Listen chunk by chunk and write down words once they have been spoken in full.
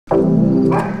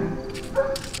Look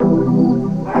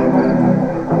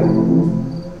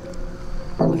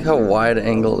how wide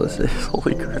angle this is,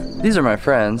 holy crap. These are my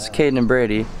friends, Caden and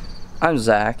Brady. I'm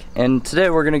Zach, and today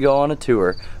we're gonna go on a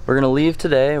tour. We're gonna leave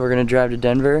today, we're gonna drive to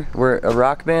Denver. We're a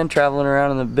rock band traveling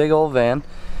around in the big old van.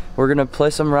 We're gonna play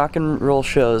some rock and roll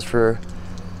shows for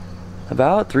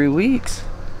about 3 weeks.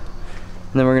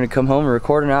 And then we're gonna come home and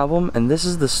record an album, and this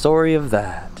is the story of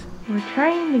that. We're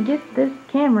trying to get this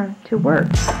camera to work.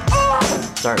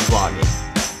 Start vlogging.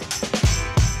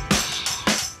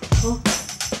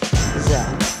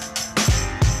 Zach.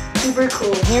 Super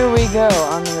cool. Here we go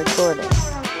on the recording.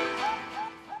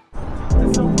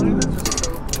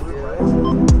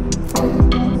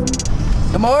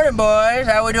 Good morning, boys.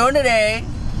 How we doing today?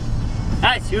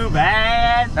 Not too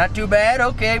bad. Not too bad.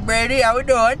 Okay, Brady, how we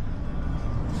doing?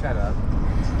 Shut up.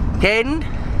 Caden?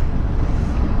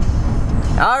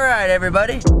 All right,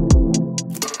 everybody.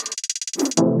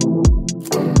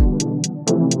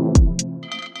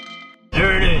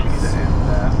 There it is.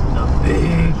 The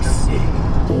big city.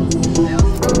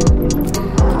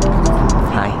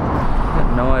 Hi. I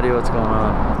have no idea what's going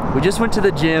on. We just went to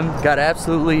the gym, got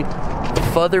absolutely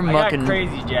mucking.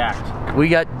 Crazy jacked. We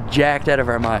got jacked out of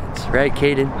our minds, right,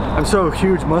 Caden? I'm so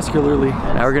huge muscularly.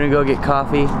 Now we're gonna go get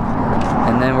coffee,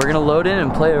 and then we're gonna load in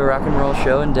and play a rock and roll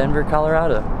show in Denver,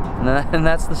 Colorado. And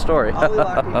that's the story.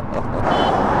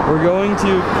 We're going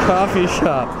to coffee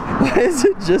shop. Why is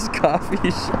it just coffee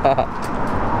shop?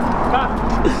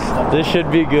 This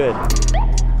should be good.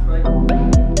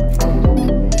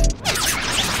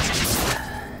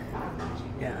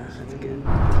 Yeah, that's good.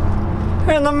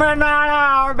 In the midnight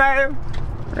hour, babe.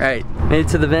 Right, made it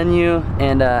to the venue,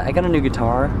 and I got a new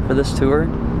guitar for this tour,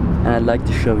 and I'd like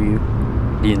to show you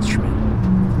the instrument.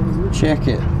 Check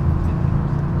it.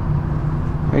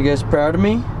 Are you guys proud of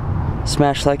me?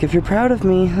 Smash like if you're proud of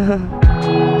me.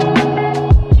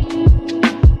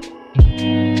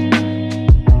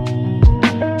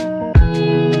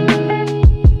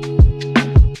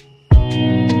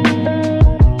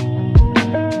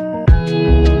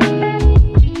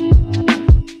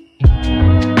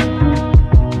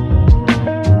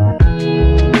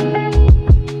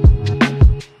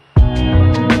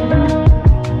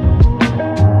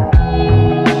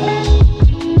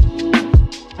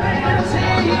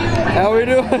 How we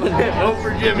doing? Vote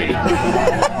for Jimmy.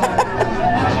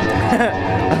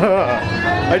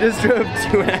 I just drove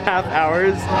 2.5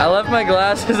 hours. I left my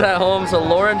glasses at home, so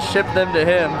Lauren shipped them to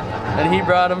him, and he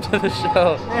brought them to the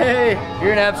show. Hey,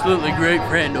 you're an absolutely great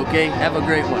friend, okay? Have a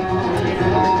great one.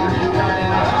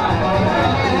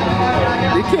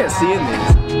 You can't see in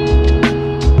these.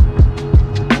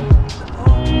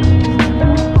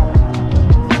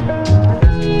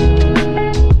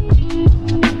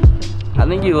 I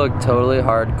think you look totally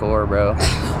hardcore, bro.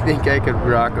 I think I could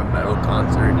rock a metal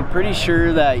concert. I'm pretty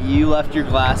sure that you left your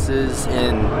glasses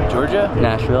in Georgia?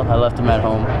 Nashville, I left them at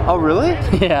home. Oh, really?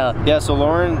 Yeah. Yeah, so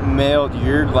Lauren mailed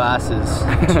your glasses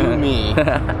to me,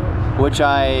 which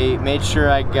I made sure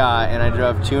I got, and I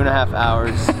drove 2.5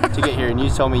 hours to get here, and you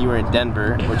told me you were in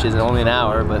Denver, which is only an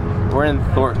hour, but we're in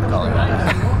Thornton,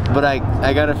 Colorado. But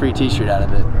I got a free t-shirt out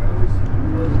of it.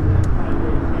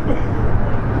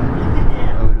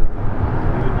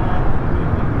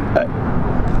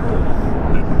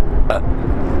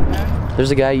 There's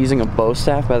a guy using a bow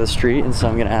staff by the street, and so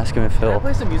I'm gonna ask him if he'll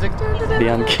Play some music. be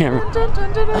on camera.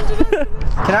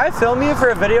 Can I film you for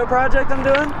a video project I'm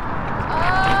doing?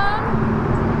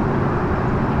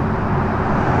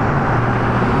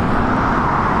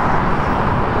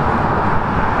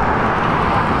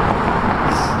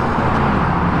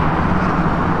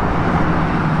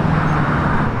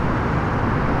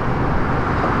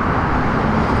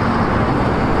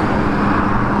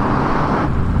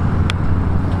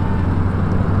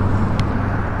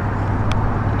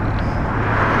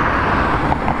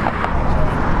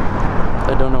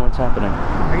 I don't know what's happening.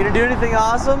 Are you gonna do anything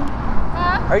awesome?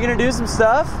 Huh? Are you gonna do some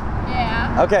stuff?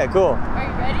 Yeah. Okay, cool. Are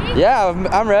you ready? Yeah,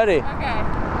 I'm ready. Okay.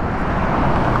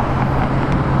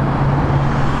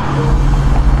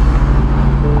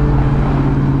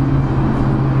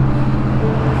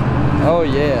 Oh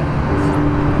yeah.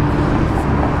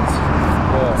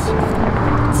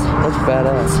 That's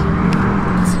badass.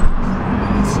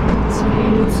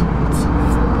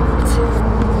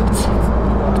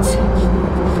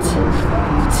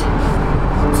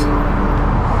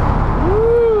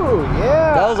 Woo,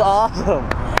 yeah. That was awesome.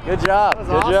 Good job. That was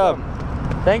Good awesome. job.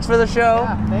 Thanks for the show.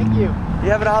 Yeah, thank you.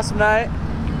 You have an awesome night.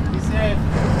 Be safe.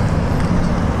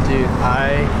 Dude,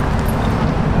 I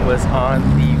was on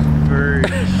the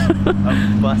verge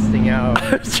of busting out.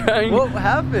 I was trying. What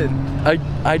happened?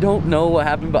 I don't know what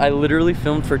happened, but I literally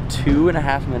filmed for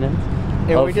 2.5 minutes.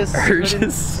 And we just stood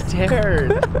and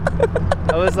stared.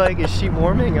 I was like, is she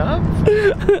warming up?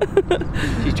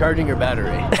 She's charging her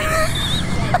battery.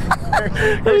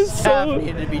 her staff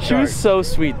needed to be charged. She was so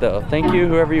sweet though. Thank you,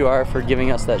 whoever you are, for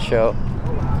giving us that show.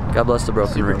 God bless the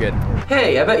broken Super room. good.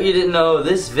 Hey, I bet you didn't know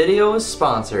this video is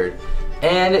sponsored.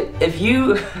 And if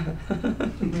you...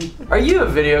 Are you a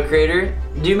video creator?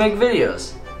 Do you make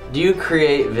videos? Do you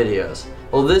create videos?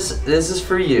 Well, this is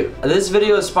for you. This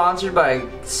video is sponsored by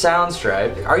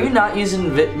Soundstripe. Are you not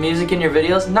using music in your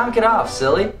videos? Knock it off,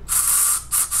 silly.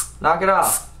 Knock it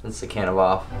off. That's the can of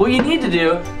off. What you need to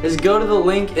do is go to the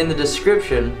link in the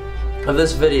description of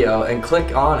this video and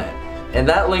click on it. And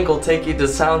that link will take you to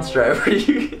Soundstripe where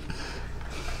you can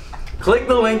click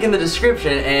the link in the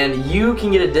description and you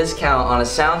can get a discount on a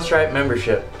Soundstripe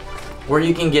membership where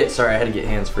you can get, sorry I had to get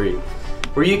hands free,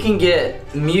 where you can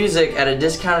get music at a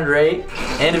discounted rate,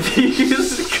 and if you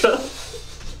use the code,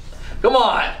 come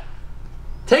on,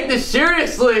 take this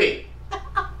seriously.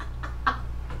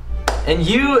 And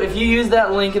if you use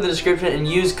that link in the description and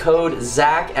use code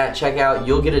ZACH at checkout,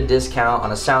 you'll get a discount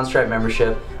on a Soundstripe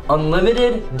membership.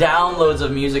 Unlimited downloads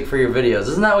of music for your videos.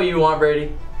 Isn't that what you want,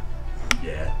 Brady?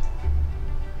 Yeah.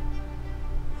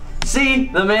 See,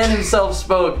 the man himself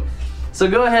spoke. So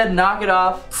go ahead and knock it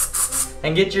off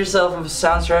and get yourself a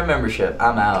Soundstripe membership.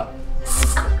 I'm out.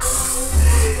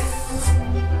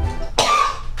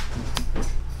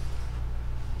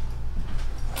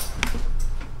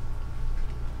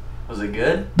 Was it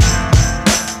good?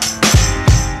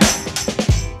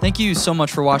 Thank you so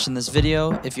much for watching this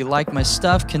video. If you like my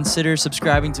stuff, consider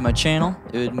subscribing to my channel.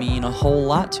 It would mean a whole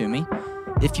lot to me.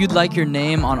 If you'd like your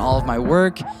name on all of my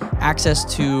work, access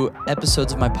to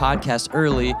episodes of my podcast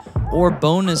early, or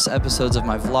bonus episodes of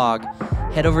my vlog,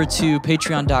 head over to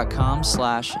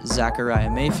patreon.com/Zachariah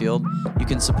Mayfield. You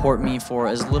can support me for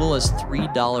as little as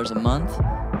 $3 a month.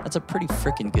 That's a pretty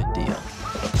freaking good deal.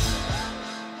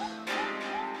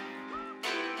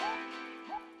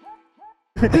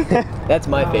 That's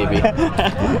my baby.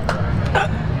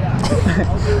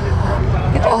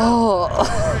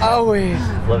 Oh, wait.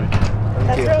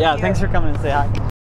 Yeah, thanks for coming and say hi.